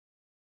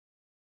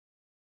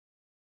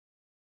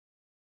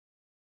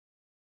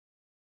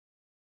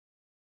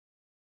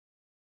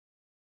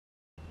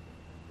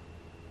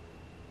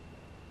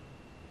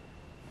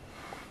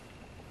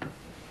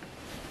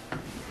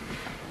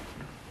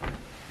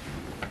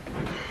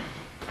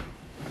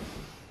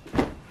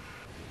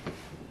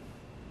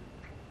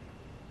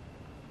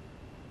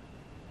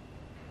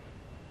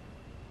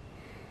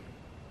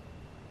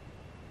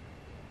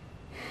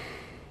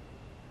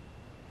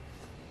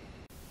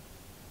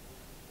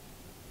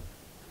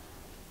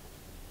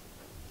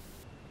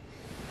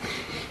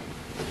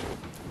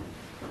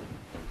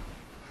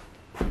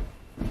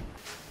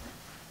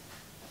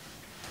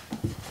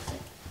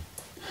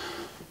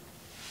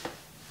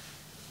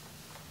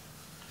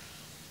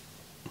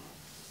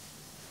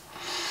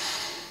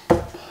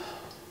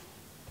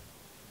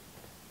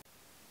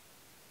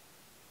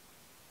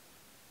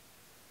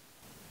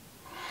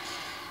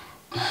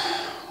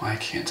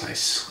can't I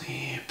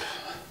sleep?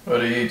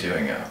 What are you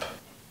doing up?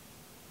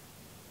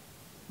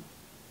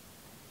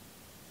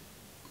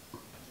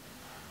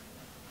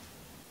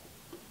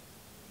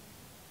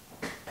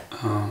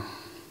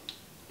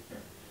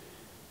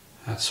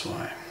 That's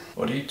why.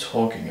 What are you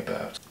talking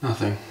about?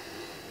 Nothing.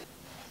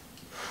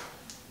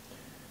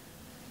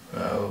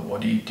 Well,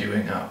 what are you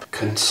doing up?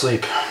 Couldn't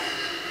sleep.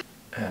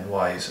 And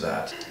why is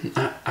that?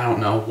 I don't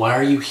know. Why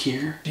are you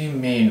here? What do you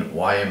mean,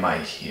 why am I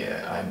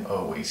here? I'm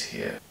always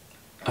here.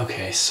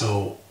 Okay,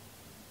 so...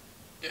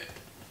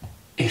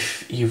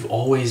 if you've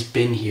always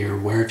been here,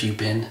 where have you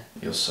been?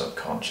 Your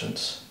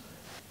subconscious.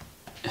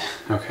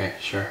 Okay,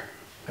 sure.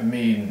 I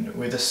mean,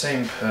 we're the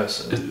same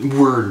person.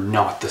 We're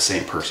not the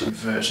same person.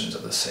 Versions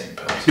of the same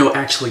person. No,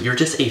 actually, you're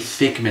just a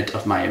figment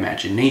of my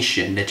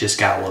imagination that just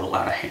got a little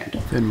out of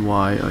hand. Then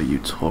why are you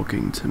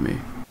talking to me?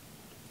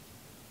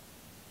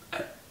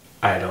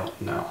 I don't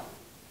know.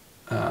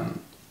 Can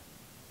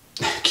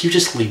you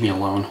just leave me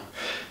alone?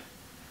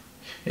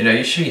 You know,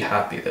 you should be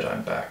happy that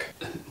I'm back.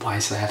 Why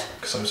is that?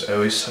 Because I was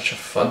always such a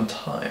fun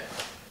time.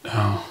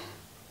 Oh.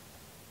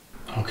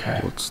 Okay.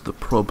 What's the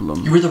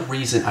problem? You were the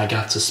reason I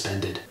got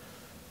suspended.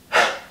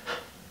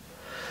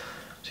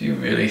 Do you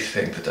really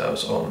think that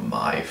was all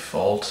my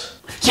fault?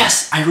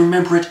 Yes, I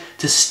remember it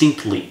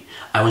distinctly.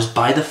 I was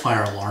by the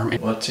fire alarm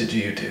and... What did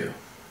you do?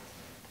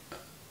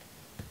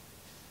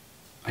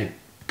 I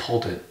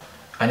pulled it.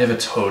 I never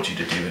told you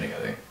to do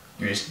anything.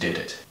 You just did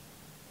it.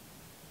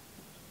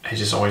 I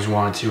just always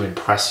wanted to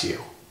impress you.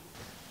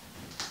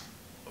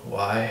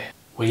 Why?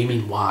 What do you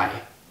mean,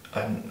 why?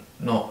 I'm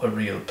not a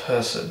real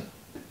person.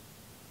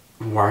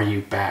 Why are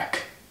you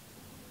back?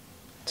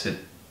 To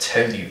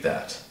tell you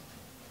that.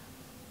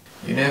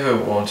 You never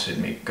wanted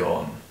me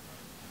gone.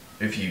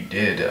 If you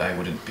did, I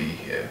wouldn't be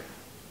here.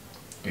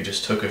 You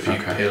just took a few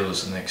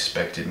pills and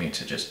expected me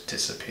to just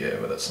disappear,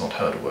 but that's not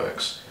how it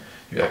works.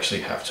 You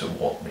actually have to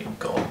want me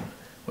gone,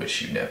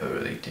 which you never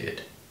really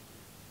did.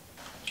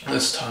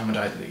 This time when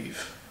I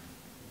leave,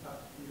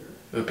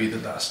 it would be the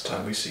last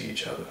time we see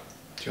each other.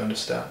 Do you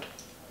understand?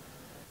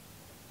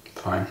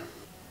 Fine.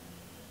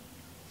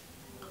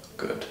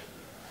 Good.